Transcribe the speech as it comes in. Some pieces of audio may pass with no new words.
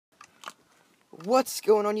What's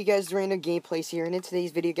going on, you guys? Random Gameplays here, and in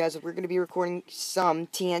today's video, guys, we're going to be recording some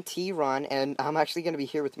TNT run, and I'm actually going to be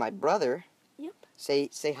here with my brother. Yep. Say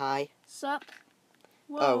hi. Sup?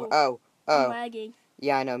 Whoa. Oh. I'm lagging.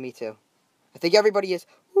 Yeah, I know, me too. I think everybody is.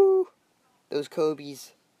 Woo! Those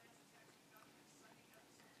Kobe's.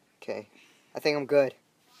 Okay. I think I'm good.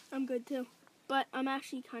 I'm good too. But I'm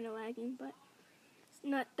actually kind of lagging, but it's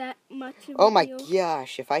not that much of a Oh my deal.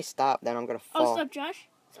 gosh, if I stop, then I'm going to fall. Oh, sup, Josh?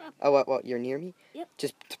 Sup? Oh, what, you're near me? Yep.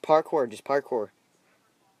 Just parkour.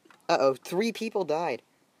 Uh-oh, 3 people died.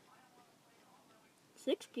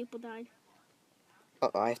 6 people died.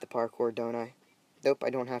 Uh-oh, I have to parkour, don't I? Nope, I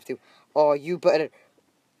don't have to. Oh, you better...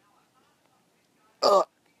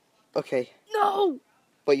 Okay. No!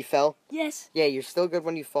 But you fell? Yes. Yeah, you're still good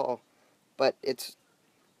when you fall. But it's...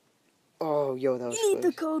 Oh, yo, that was You need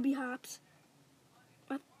close. the Kobe hops.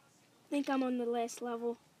 I think I'm on the last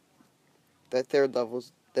level. The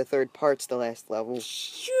third part's the last level.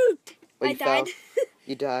 Shoot! But I you died. fell.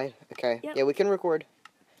 You died? Okay. Yep. Yeah, we can record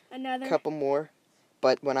Another. a couple more.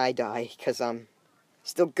 But when I die, because I'm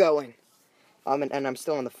still going. And I'm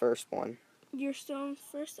still on the first one. You're still on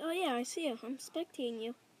first? Oh, yeah, I see you. I'm spectating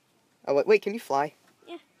you. Oh, wait, can you fly?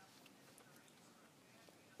 Yeah.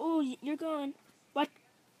 Oh, you're going. What?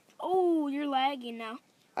 Oh, you're lagging now.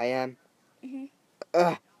 I am. Mm-hmm.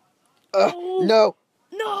 No!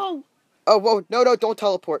 No! Oh, whoa, no, don't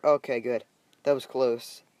teleport. Okay, good. That was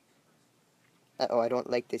close. Uh-oh, I don't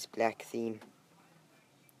like this black theme.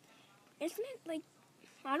 Isn't it like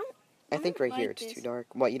I think right here it's too dark.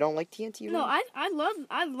 What, you don't like TNT Run? No, I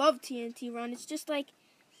love TNT Run. It's just like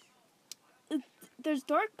there's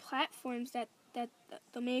dark platforms that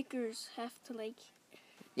the makers have to like.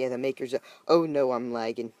 Yeah, the makers. Oh no, I'm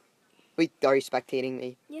lagging. Wait, are you spectating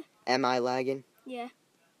me? Yeah. Am I lagging? Yeah.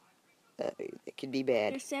 It could be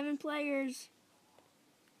bad. There's 7 players.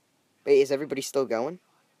 Wait, is everybody still going?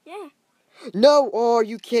 Yeah. No! Oh, are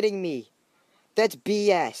you kidding me? That's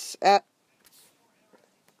BS. Are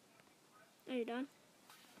you done?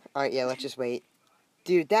 Alright, yeah, let's just wait.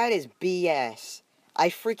 Dude, that is BS. I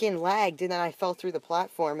freaking lagged, and then I fell through the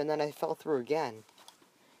platform, and then I fell through again.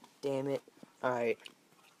 Damn it. Alright.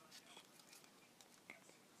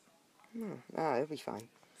 It'll be fine.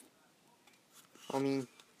 I mean...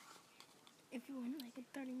 If you want like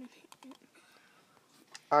a 30-minute.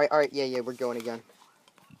 Alright, yeah, we're going again.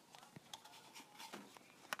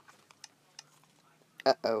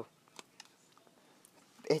 Uh-oh.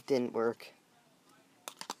 It didn't work.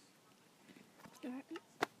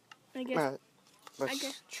 I guess.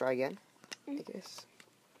 Let's try again, I guess.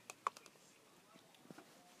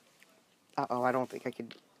 Uh-oh, I don't think I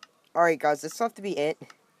could... Alright, guys, this will have to be it.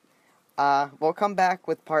 We'll come back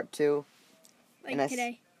with part 2. Like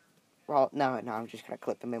today. Well, no, I'm just going to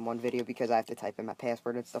clip them in one video because I have to type in my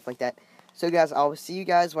password and stuff like that. So, guys, I'll see you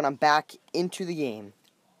guys when I'm back into the game.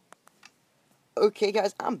 Okay,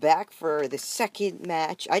 guys, I'm back for the second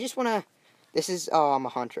match. I just want to... This is... Oh, I'm a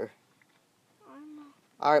hunter.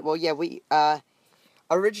 Alright, well, yeah,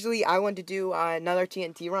 originally, I wanted to do another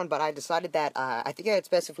TNT run, but I decided that I think it's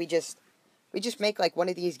best if we just make, like, one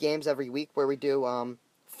of these games every week where we do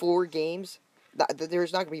 4 games.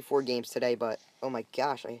 There's not going to be 4 games today, but... Oh, my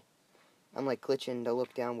gosh, I'm, like, glitching to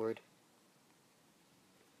look downward.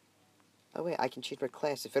 Oh, wait, I can change my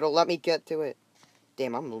class if it'll let me get to it.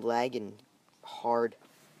 Damn, I'm lagging hard.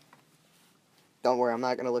 Don't worry, I'm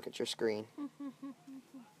not going to look at your screen.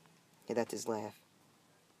 Yeah, that's his laugh.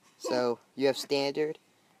 So, you have standard,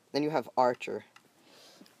 then you have archer.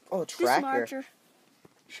 Oh, tracker.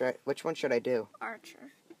 Archer. Which one should I do?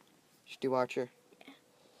 Archer. Should do archer? Yeah.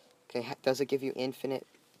 Okay, does it give you infinite?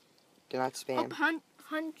 Do not spam.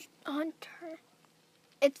 Hunter.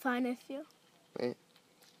 It's fine, I feel. Wait.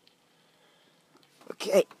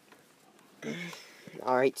 Okay.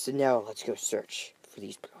 Alright, so now let's go search for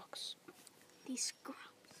these blocks. These scrubs.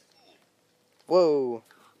 Whoa.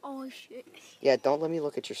 Oh, shit. Yeah, don't let me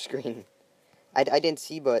look at your screen. I didn't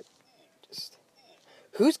see, but just...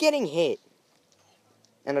 Who's getting hit?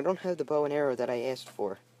 And I don't have the bow and arrow that I asked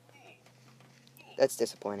for. That's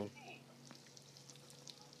disappointing.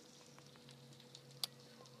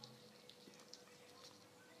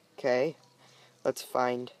 Okay, let's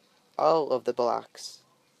find all of the blocks.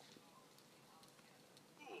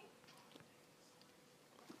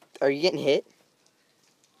 Are you getting hit?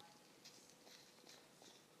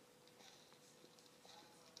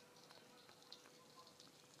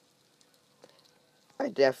 I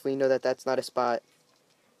definitely know that that's not a spot.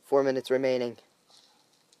 4 minutes remaining.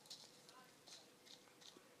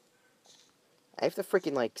 I have to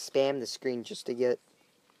freaking, like, spam the screen just to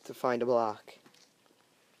find a block.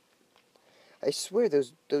 I swear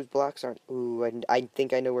those blocks aren't... Ooh, I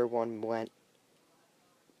think I know where one went.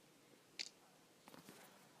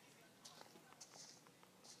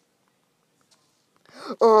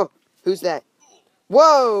 Oh, who's that?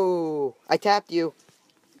 Whoa! I tapped you.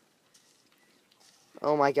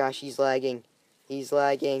 Oh my gosh, he's lagging. He's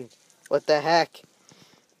lagging. What the heck?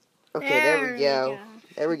 Okay, there we go.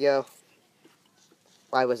 There we go.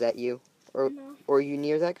 Why was that you? Or No. or are you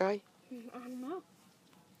near that guy? I don't know.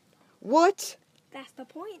 What? That's the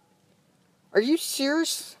point. Are you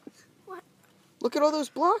serious? What? Look at all those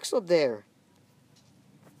blocks up there.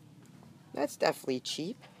 That's definitely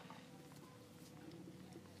cheap.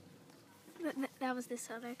 That was this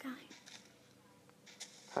other guy.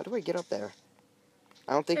 How do I get up there?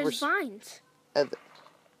 I don't think There's vines. Uh,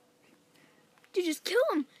 Dude, just kill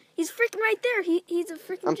him. He's freaking right there. He's a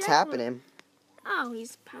freaking I'm jackal. tapping him. Oh,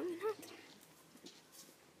 he's probably not.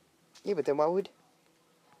 Yeah, but then why would...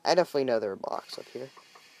 I definitely know there are blocks up here.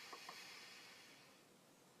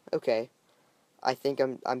 Okay. I think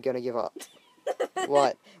I'm gonna give up.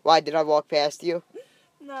 What? Why did I walk past you?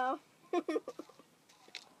 No.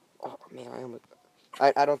 Oh man,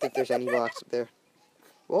 I don't think there's any blocks up there.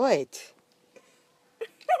 What?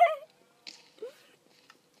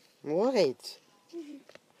 What?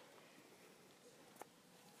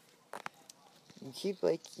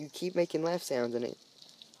 You keep making laugh sounds and it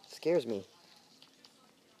scares me.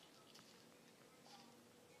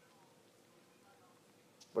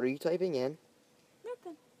 What are you typing in?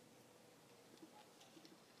 Nothing.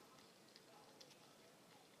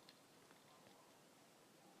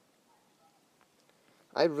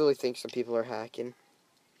 I really think some people are hacking.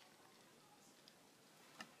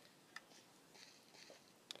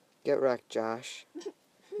 Get wrecked, Josh.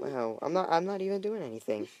 Wow, I'm not even doing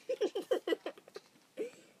anything.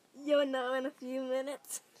 You'll know in a few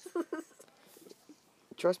minutes.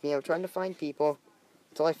 Trust me, I'm trying to find people.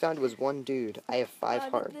 Until I found was one dude. I have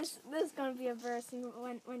 5 hearts. This is gonna be embarrassing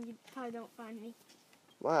when you probably don't find me.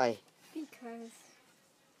 Why? Because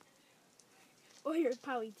your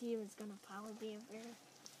probably team is gonna probably be embarrassed.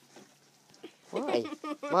 Why?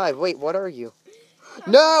 Why? Wait, what are you?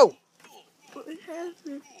 No! What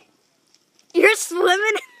happened? You're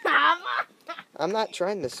swimming in lava? I'm not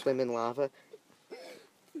trying to swim in lava.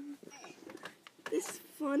 This is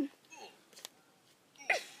fun.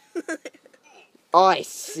 Oh, I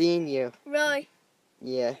seen you. Really?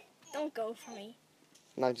 Yeah. Don't go for me.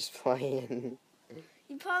 I'm just playing.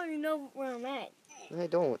 You probably know where I'm at. I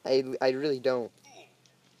don't. I really don't.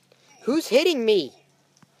 Who's hitting me?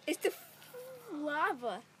 It's the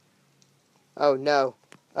lava. Oh no.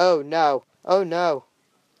 Oh no. Oh no.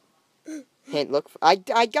 Hint, look. I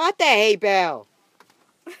got the hay bale.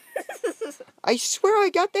 I swear I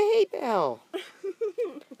got the hay bale.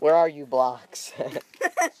 Where are you, blocks?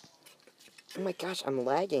 Oh my gosh, I'm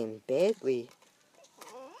lagging badly.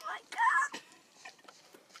 Oh my god.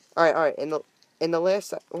 All right. In the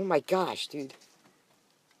last. Oh my gosh, dude.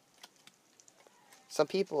 Some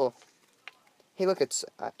people. Hey, look, it's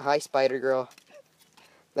hi, Spider Girl.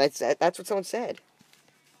 That's what someone said.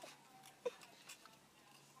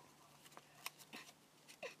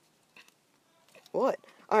 What?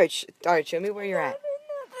 All right, show me where you're at.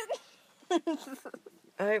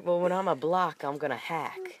 All right, well, when I'm a block, I'm gonna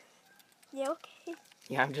hack. Yeah, okay.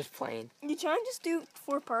 Yeah, I'm just playing. You trying to just do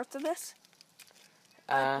 4 parts of this?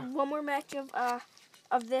 One more match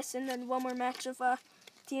of this, and then one more match of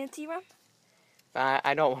TNT run.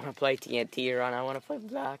 I don't want to play TNT run. I want to play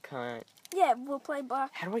BlockHunt. Yeah, we'll play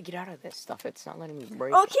Block. How do I get out of this stuff? It's not letting me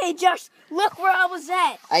break. Okay, Josh, look where I was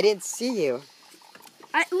at. I didn't see you.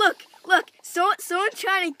 Look. Someone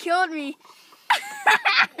trying to kill me.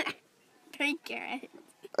 Take care.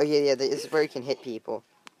 Oh yeah. This is where you can hit people.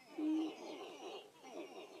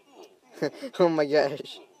 Oh my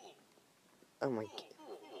gosh. Oh my.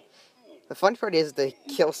 The fun part is to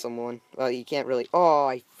kill someone. Well, you can't really. Oh,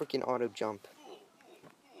 I freaking auto jump.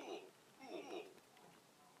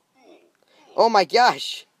 Oh my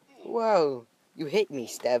gosh. Whoa. You hit me,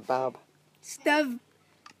 Stab Bob. Stub.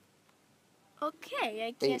 Okay,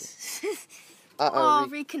 I guess. Uh-oh.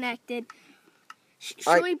 Reconnected. Should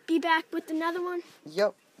All right. we be back with another one?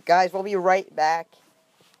 Yep. Guys, we'll be right back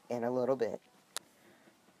in a little bit.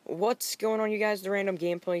 What's going on, you guys? The Random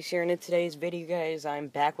Gameplays here, and in today's video, guys, I'm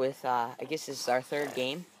back with, I guess this is our 3rd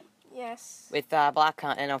game. Yes. With,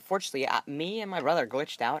 BlockHunt, and unfortunately, me and my brother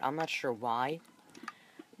glitched out. I'm not sure why.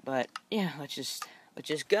 But, yeah, let's just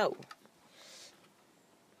go.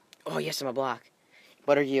 Oh, yes, I'm a block.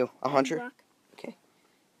 What are you, a hunter? Block. Okay.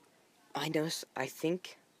 I know, I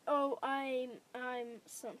think... Oh, I'm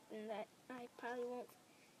something that I probably won't.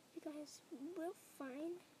 You guys will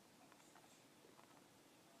find.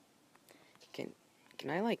 Can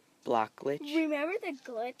I, like, block glitch? Remember the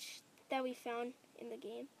glitch that we found in the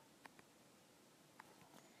game?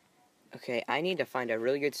 Okay, I need to find a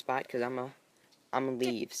really good spot because I'm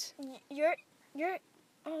leaves. You're,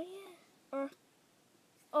 oh yeah.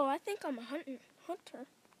 I think I'm a hunter.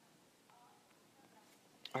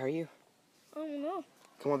 Are you? Oh no.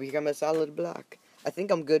 Come on, become a solid block. I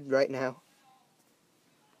think I'm good right now.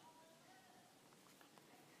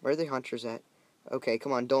 Where are the hunters at? Okay,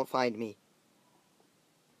 come on, don't find me.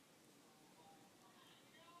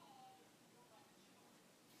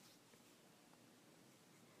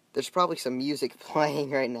 There's probably some music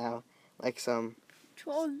playing right now. Like some...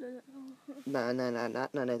 No,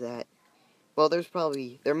 not none of that. Well, there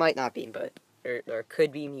might not be, but there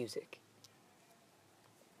could be music.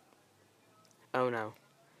 Oh no.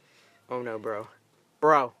 Oh no, bro.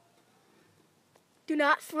 Bro. Do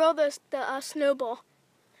not throw the snowball.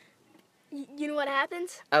 You know what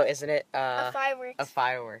happens? Oh, isn't it? A firework. A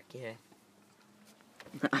firework, yeah.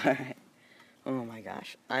 Alright. Oh my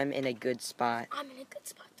gosh. I'm in a good spot. I'm in a good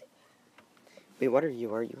spot too. Wait, what are you?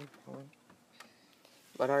 What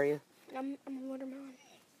are you? I'm a watermelon.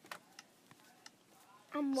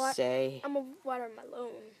 I'm a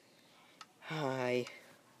watermelon. Hi.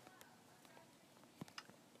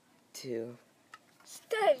 To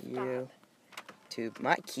Stay, you. To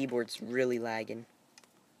my keyboard's really lagging.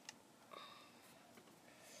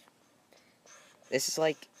 This is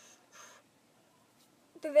like...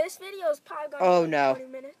 This video is probably going to be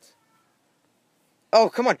 40 minutes. Oh,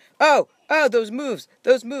 come on. Oh, those moves.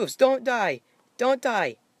 Don't die. Don't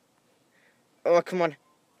die. Oh, come on.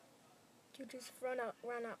 You just run out.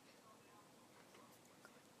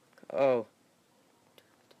 Oh.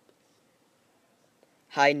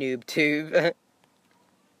 Hi, noob tube.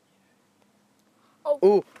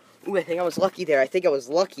 Oh. Ooh, I think I was lucky there.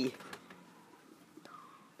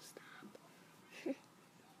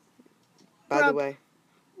 By the way.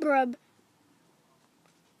 Brub.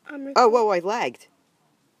 Oh, whoa, I lagged.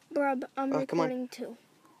 Brub, I'm recording too.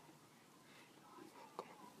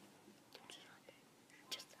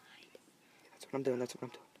 Just hide. That's what I'm doing.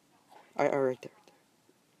 All right there.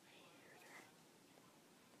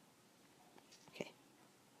 Okay.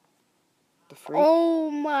 The freak.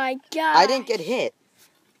 Oh my god. I didn't get hit.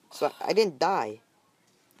 So I didn't die.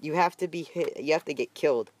 You have to be hit. You have to get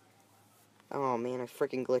killed. Oh man, I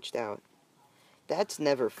freaking glitched out. That's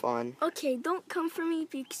never fun. Okay, don't come for me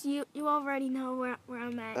because you already know where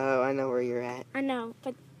I'm at. Oh, I know where you're at. I know,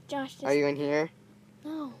 but Josh just... Are you in here?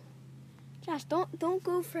 No. Josh, don't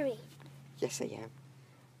go for me. Yes, I am.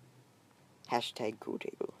 Hashtag cool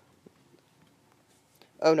table.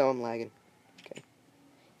 Oh no, I'm lagging. Okay.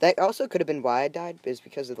 That also could have been why I died, but it's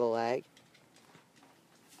because of the lag.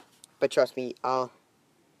 But trust me, I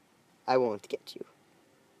won't get you.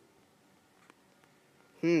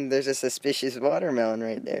 There's a suspicious watermelon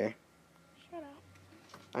right there. Shut up.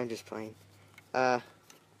 I'm just playing. The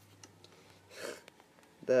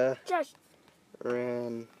Josh.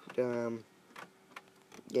 Random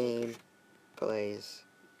game plays.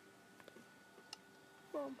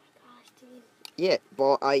 Oh my gosh, dude. Yeah,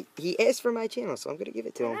 well, he asked for my channel, so I'm gonna give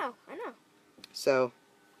it to him. I know. So,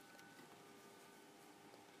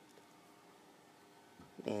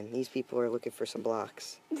 man, these people are looking for some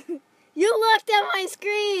blocks. You looked at my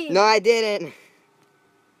screen! No, I didn't.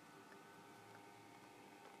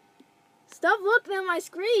 Stop looking at my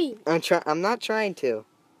screen! I'm not trying to.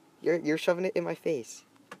 You're shoving it in my face.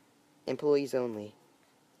 Employees only.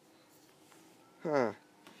 Huh.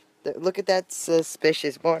 Look at that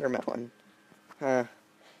suspicious watermelon. Huh.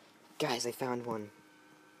 Guys, I found one.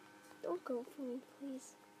 Don't go for me,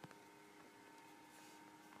 please.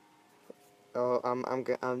 Oh,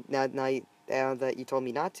 now that you told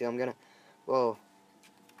me not to, I'm gonna... Whoa.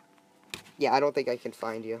 Yeah, I don't think I can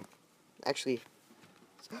find you. Actually...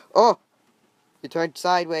 Oh! You turned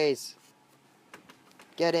sideways.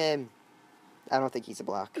 Get him. I don't think he's a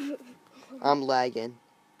block. I'm lagging.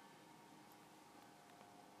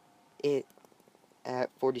 At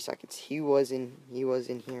 40 seconds. He was in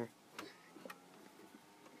here.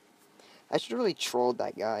 I should really troll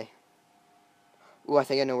that guy. Ooh, I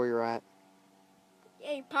think I know where you're at.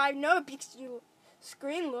 Yeah, you probably know because your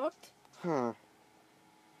screen looked. Huh.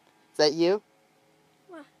 Is that you?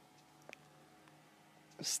 What?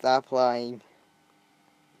 Stop lying.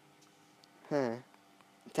 Huh. I'm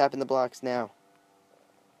tapping the blocks now.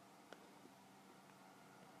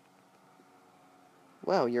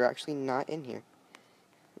 Well, you're actually not in here.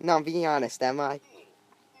 No, I'm being honest, am I?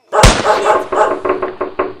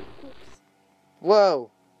 Whoa!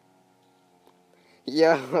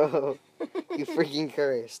 Yo! You freaking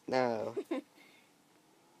cursed. No.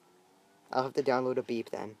 I'll have to download a beep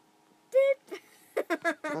then. Beep.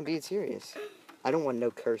 I'm being serious. I don't want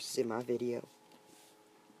no curses in my video.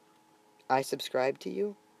 I subscribe to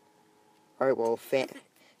you? Alright, well,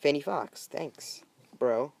 Fanny Fox, thanks,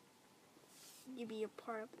 bro. You be a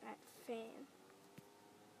part of that fan.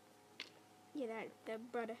 Yeah,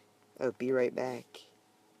 that brother. Oh, be right back.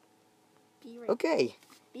 Be right. Okay.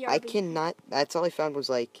 BRB. I cannot. That's all I found was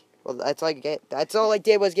like. Well, that's all I get. That's all I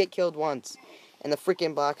did was get killed once, and the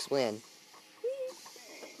freaking box win.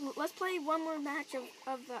 Let's play one more match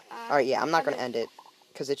of the. All right, yeah, I'm not gonna end it,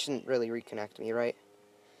 cause it shouldn't really reconnect me, right?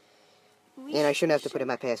 And I shouldn't have to put in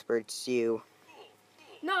my password. It's you.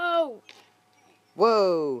 No.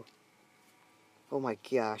 Whoa. Oh my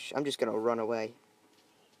gosh, I'm just gonna run away.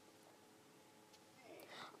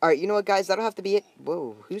 All right, you know what, guys? That'll have to be it.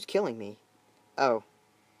 Whoa, who's killing me? Oh.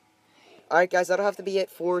 Alright, guys, that'll have to be it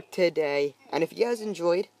for today. And if you guys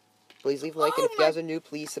enjoyed, please leave a like. And if you guys are new,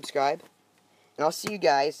 please subscribe. And I'll see you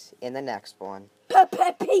guys in the next one.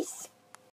 Peace.